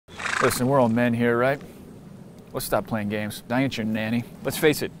Listen, we're all men here, right? Let's stop playing games. I ain't your nanny. Let's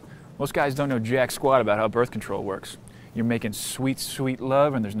face it, most guys don't know jack squat about how birth control works. You're making sweet, sweet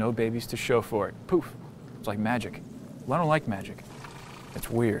love and there's no babies to show for it. Poof. It's like magic. Well, I don't like magic. It's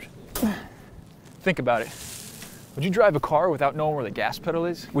weird. Think about it. Would you drive a car without knowing where the gas pedal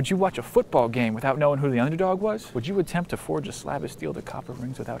is? Would you watch a football game without knowing who the underdog was? Would you attempt to forge a slab of steel to copper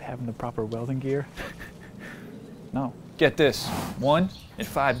rings without having the proper welding gear? No. Get this, 1 in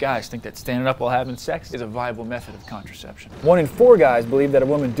 5 guys think that standing up while having sex is a viable method of contraception. 1 in 4 guys believe that a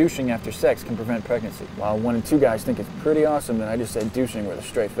woman douching after sex can prevent pregnancy, while 1 in 2 guys think it's pretty awesome that I just said douching with a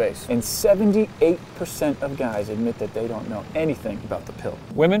straight face. And 78% of guys admit that they don't know anything about the pill.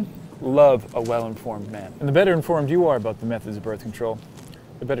 Women love a well-informed man. And the better informed you are about the methods of birth control,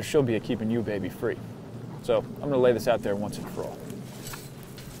 the better she'll be at keeping you baby free. So I'm gonna lay this out there once and for all.